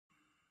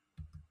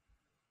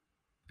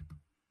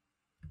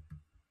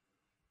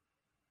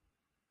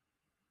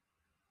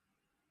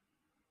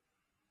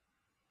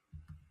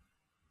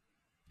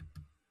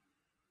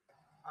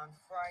on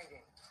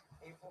Friday,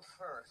 April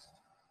 1st,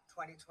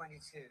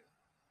 2022,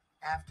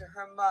 after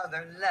her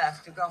mother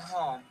left to go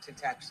home to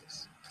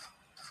Texas.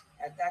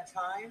 At that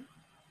time,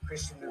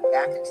 Christian moved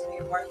back into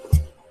the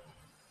apartment.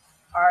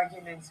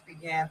 Arguments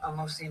began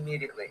almost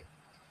immediately,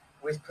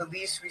 with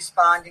police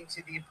responding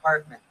to the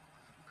apartment.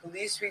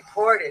 Police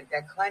reported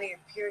that Clenny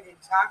appeared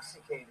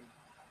intoxicated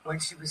when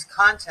she was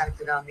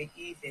contacted on the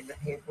evening of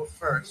April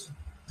 1st,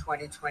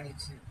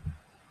 2022.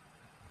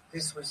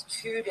 This was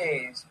 2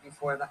 days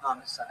before the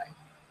homicide.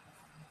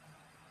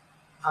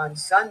 On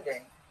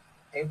Sunday,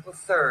 April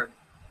 3rd,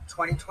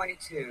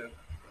 2022,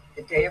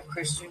 the day of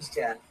Christian's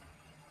death,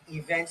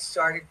 events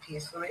started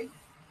peacefully,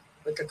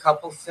 with the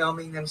couple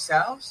filming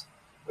themselves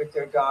with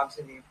their dogs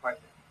in the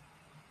apartment.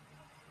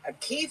 A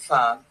key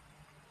fob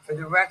for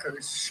the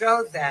records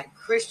showed that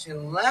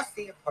Christian left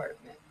the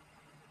apartment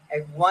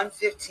at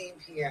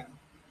 1:15 p.m.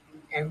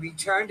 and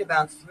returned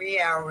about 3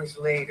 hours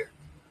later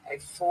at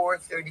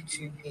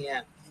 4:32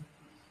 p.m.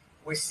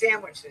 with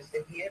sandwiches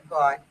that he had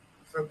bought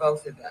for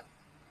both of them.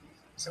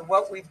 So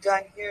what we've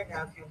done here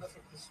now, if you look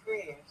at the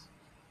screens,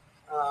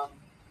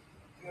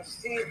 you'll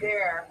see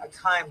there a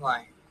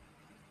timeline.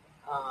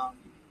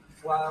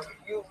 While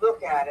you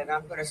look at it,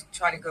 I'm going to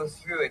try to go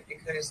through it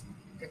because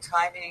the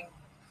timing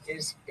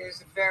is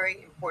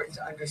very important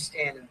to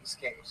understand in this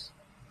case.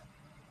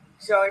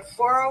 So at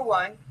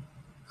 4:01,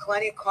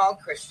 Clenny called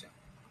Christian.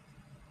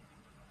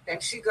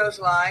 Then she goes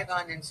live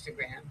on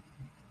Instagram.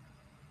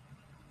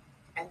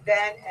 And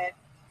then at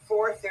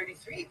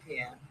 4:33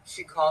 p.m.,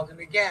 she called him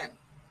again,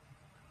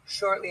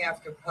 shortly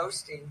after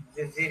posting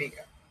the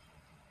video.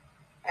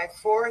 At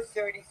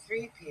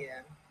 4:33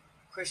 p.m.,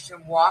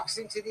 Christian walks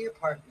into the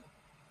apartment.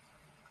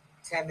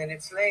 10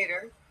 minutes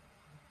later,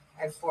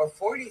 at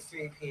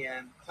 4:43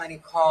 p.m., Clenny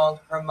called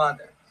her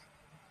mother.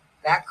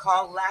 That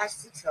call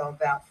lasted till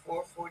about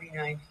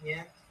 4:49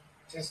 p.m.,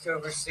 just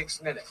over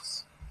 6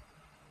 minutes.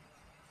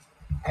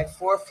 At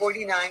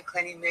 4:49,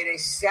 Clenny made a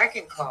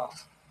second call,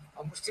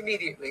 almost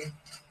immediately,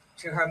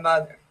 to her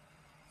mother.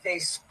 They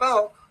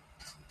spoke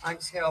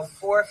until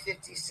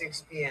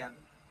 4:56 p.m.,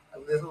 a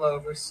little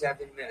over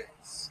 7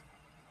 minutes.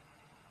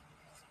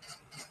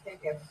 I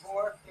think at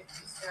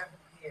 4:57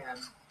 p.m.,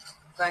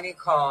 Clenny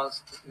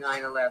calls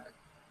 911.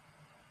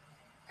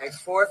 At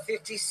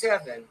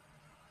 4:57,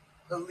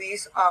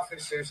 police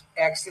officers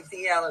exit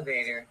the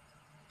elevator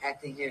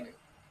at the unit.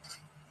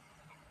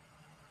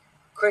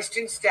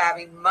 Christian's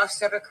stabbing must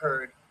have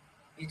occurred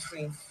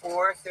between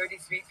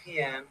 4:33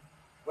 p.m.,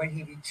 when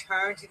he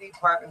returned to the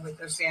apartment with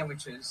those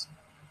sandwiches,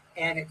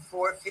 and at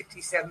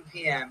 4:57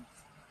 p.m.,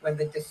 when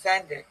the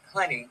defendant,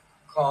 Clenny,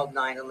 called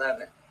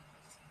 911.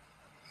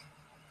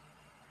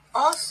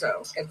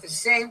 Also, at the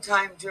same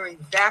time during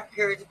that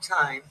period of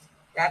time,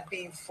 that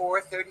being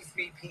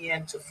 4:33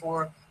 p.m. to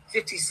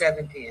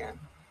 4:57 p.m.,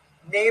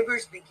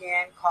 neighbors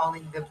began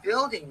calling the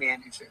building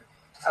manager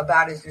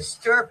about a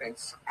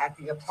disturbance at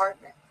the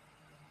apartment.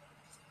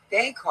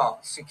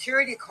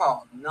 Security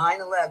called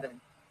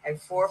 911 at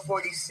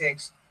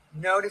 4:46,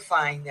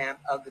 notifying them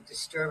of the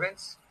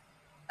disturbance.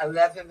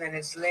 11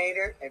 minutes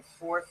later, at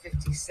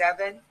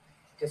 4:57,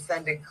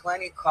 defendant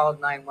Clenny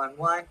called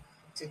 911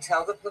 to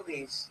tell the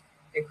police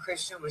that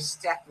Christian was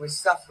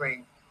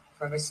suffering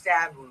from a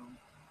stab wound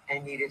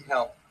and needed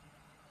help.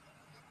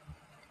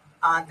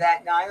 On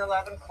that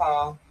 911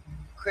 call,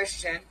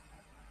 Christian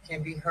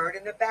can be heard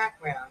in the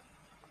background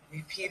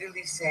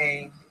repeatedly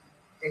saying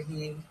that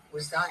he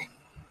was dying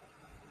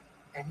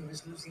and he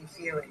was losing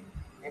feeling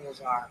in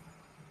his arm.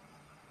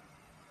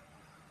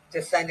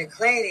 Defendant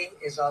Clenny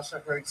is also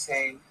heard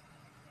saying,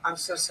 "I'm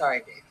so sorry,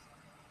 baby."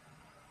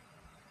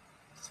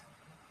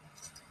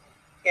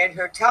 In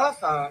her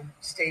telephone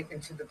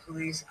statement to the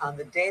police on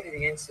the date of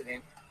the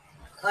incident,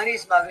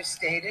 Clenny's mother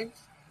stated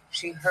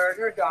she heard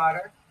her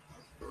daughter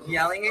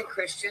yelling at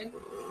Christian,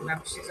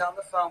 remember she's on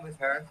the phone with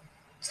her,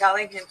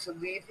 telling him to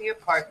leave the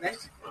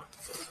apartment,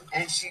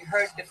 and she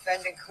heard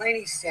defendant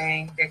Clenny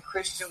saying that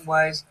Christian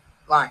was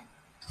lying.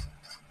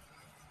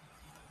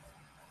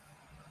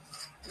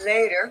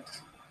 Later,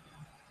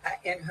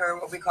 in her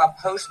what we call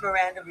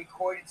post-Miranda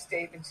recorded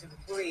statement to the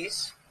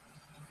police,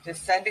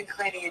 defendant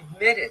Clenny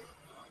admitted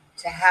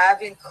to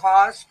having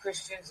caused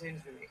Christian's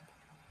injury,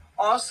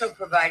 also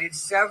provided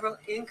several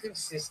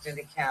inconsistent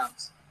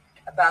accounts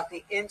about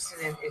the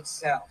incident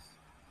itself.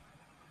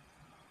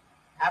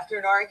 After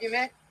an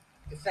argument,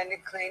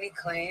 defendant Clenny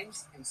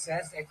claims and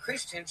says that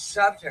Christian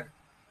shoved her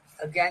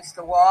against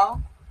the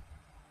wall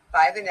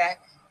by the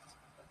neck,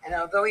 and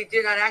although he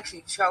did not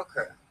actually choke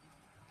her,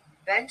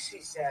 then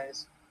she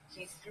says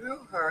he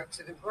threw her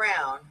to the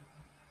ground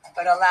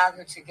but allowed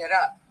her to get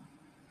up.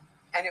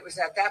 And it was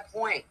at that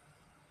point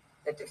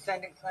that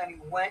defendant Clenny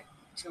went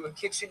to a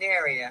kitchen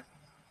area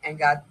and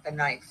got the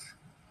knife.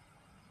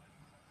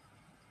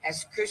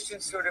 As Christian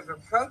sort of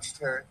approached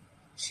her,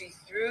 she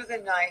threw the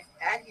knife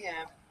at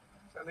him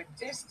from a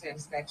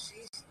distance that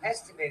she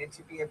estimated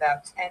to be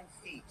about 10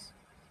 feet.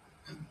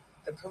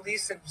 The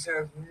police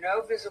observed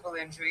no visible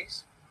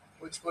injuries,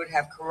 which would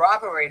have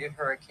corroborated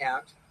her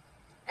account,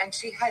 and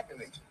she had no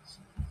injuries.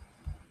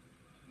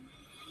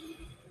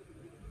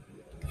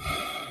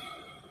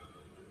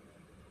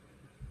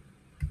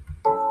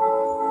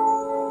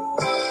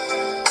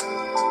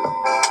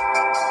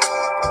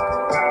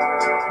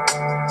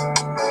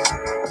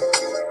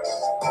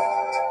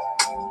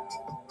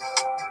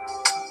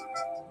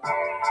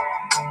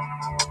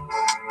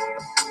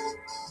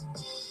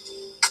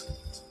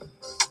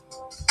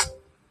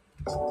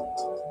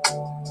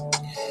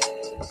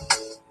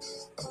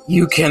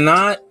 You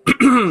cannot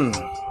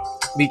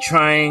be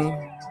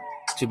trying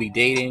to be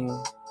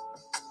dating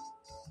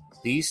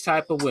these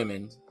type of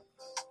women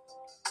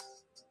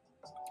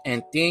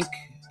and think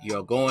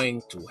you're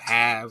going to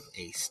have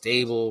a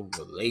stable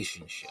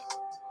relationship.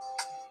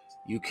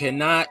 You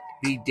cannot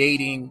be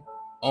dating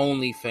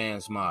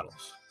OnlyFans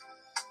models.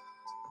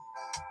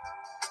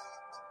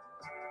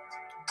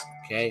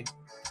 Okay?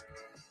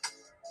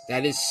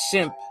 That is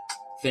simp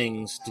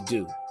things to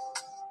do.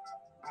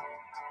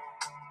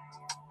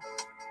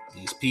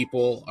 These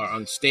people are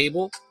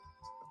unstable.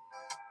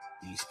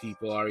 These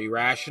people are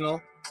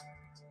irrational.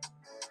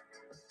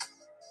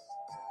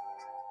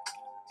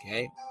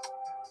 Okay?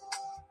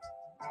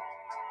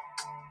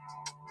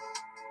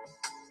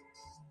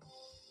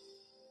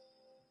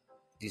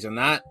 These are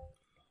not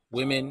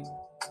women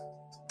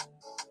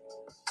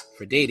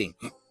for dating.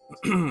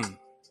 An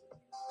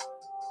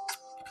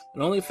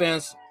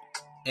OnlyFans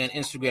and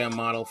Instagram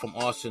model from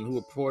Austin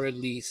who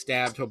reportedly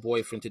stabbed her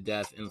boyfriend to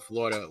death in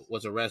Florida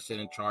was arrested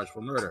and charged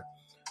for murder.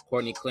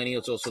 Courtney Clenny,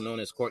 also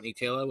known as Courtney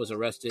Taylor, was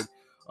arrested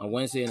on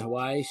Wednesday in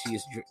Hawaii. She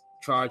is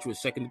charged with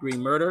second-degree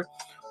murder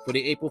for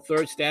the April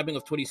 3rd stabbing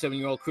of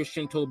 27-year-old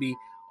Christian Toby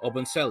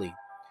Obenseli.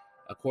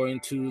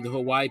 According to the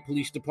Hawaii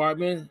Police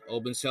Department,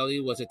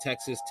 Obenseli was a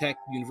Texas Tech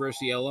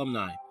University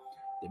alumni.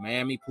 The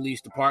Miami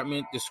Police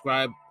Department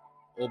described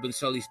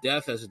Obenseli's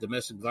death as a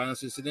domestic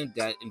violence incident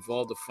that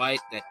involved a fight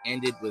that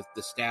ended with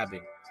the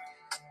stabbing.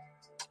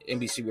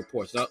 NBC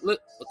reports. Now, look,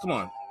 come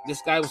on.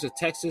 This guy was a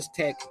Texas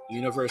Tech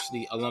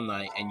University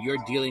alumni, and you're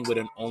dealing with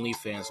an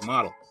OnlyFans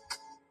model.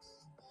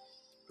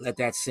 Let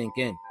that sink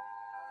in.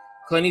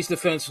 Clenny's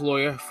defense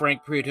lawyer,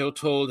 Frank Prieto,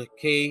 told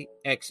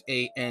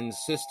KXAN's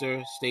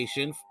sister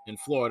station in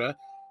Florida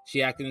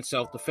she acted in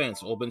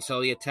self-defense.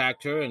 Obenseli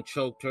attacked her and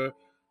choked her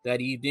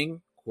that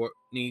evening.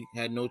 Courtney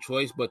had no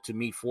choice but to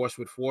meet force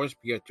with force,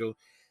 Prieto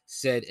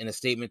said in a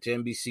statement to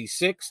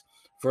NBC6.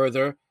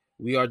 Further,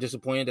 we are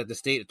disappointed that the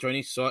state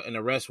attorney sought an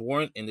arrest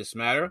warrant in this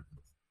matter.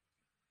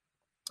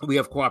 We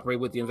have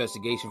cooperated with the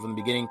investigation from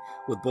the beginning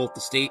with both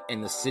the state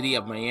and the city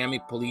of Miami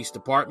Police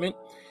Department.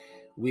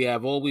 We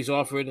have always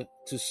offered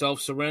to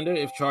self-surrender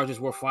if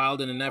charges were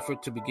filed in an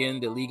effort to begin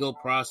the legal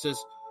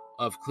process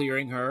of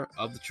clearing her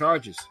of the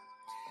charges.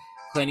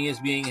 Clenny is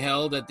being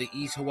held at the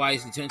East Hawaii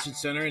Detention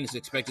Center and is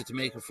expected to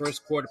make her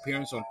first court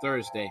appearance on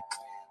Thursday.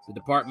 The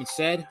department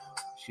said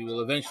she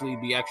will eventually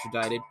be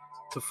extradited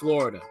to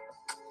Florida.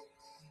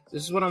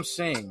 This is what I'm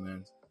saying,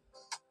 man.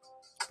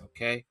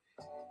 Okay?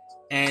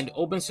 And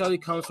Obenseli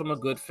comes from a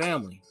good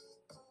family.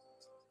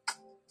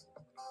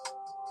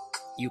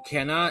 You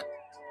cannot,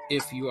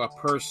 if you are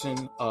a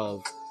person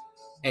of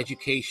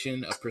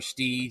education, of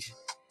prestige,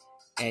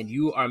 and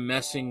you are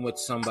messing with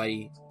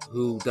somebody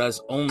who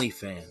does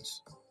OnlyFans,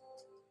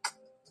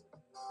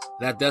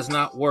 that does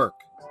not work.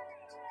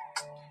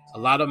 A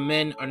lot of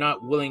men are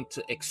not willing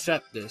to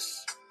accept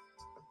this,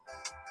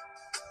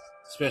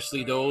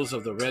 especially those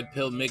of the Red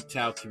Pill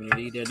MGTOW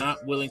community. They're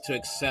not willing to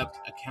accept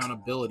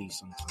accountability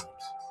sometimes.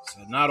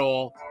 So not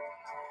all.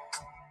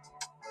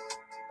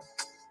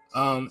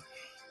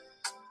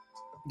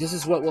 This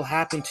is what will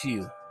happen to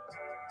you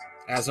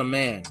as a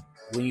man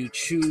when you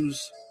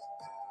choose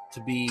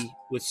to be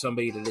with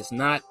somebody that is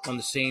not on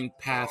the same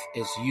path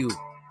as you.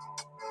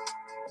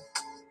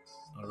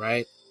 All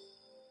right?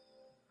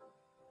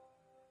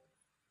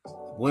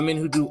 Women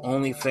who do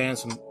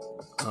OnlyFans,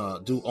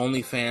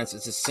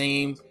 it's the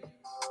same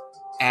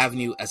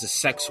avenue as a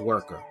sex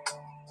worker.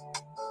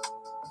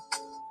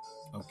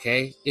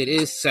 Okay? It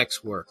is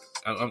sex work.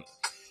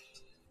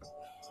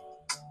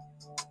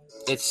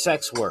 It's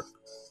sex work.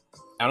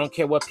 I don't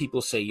care what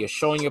people say. You're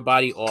showing your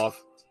body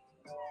off,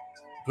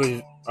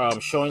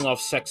 showing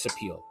off sex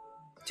appeal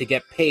to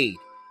get paid.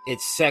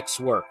 It's sex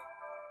work.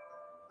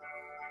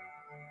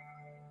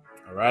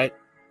 All right?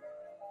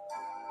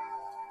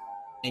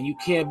 And you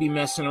can't be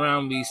messing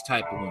around with these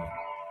type of women.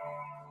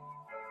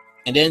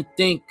 And then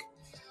think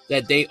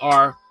that they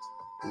are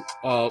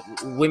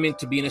women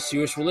to be in a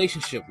serious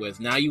relationship with.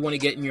 Now you want to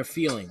get in your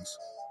feelings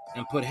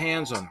and put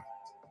hands on her.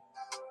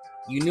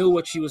 You knew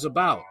what she was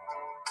about.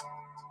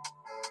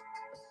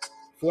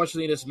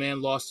 Fortunately, this man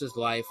lost his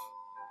life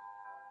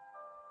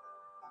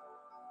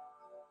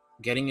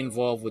getting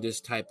involved with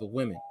this type of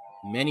women.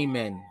 Many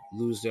men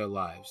lose their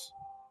lives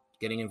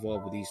getting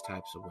involved with these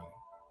types of women.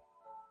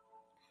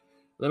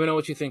 Let me know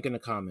what you think in the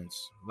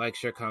comments. Like,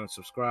 share, comment,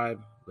 subscribe.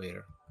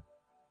 Later.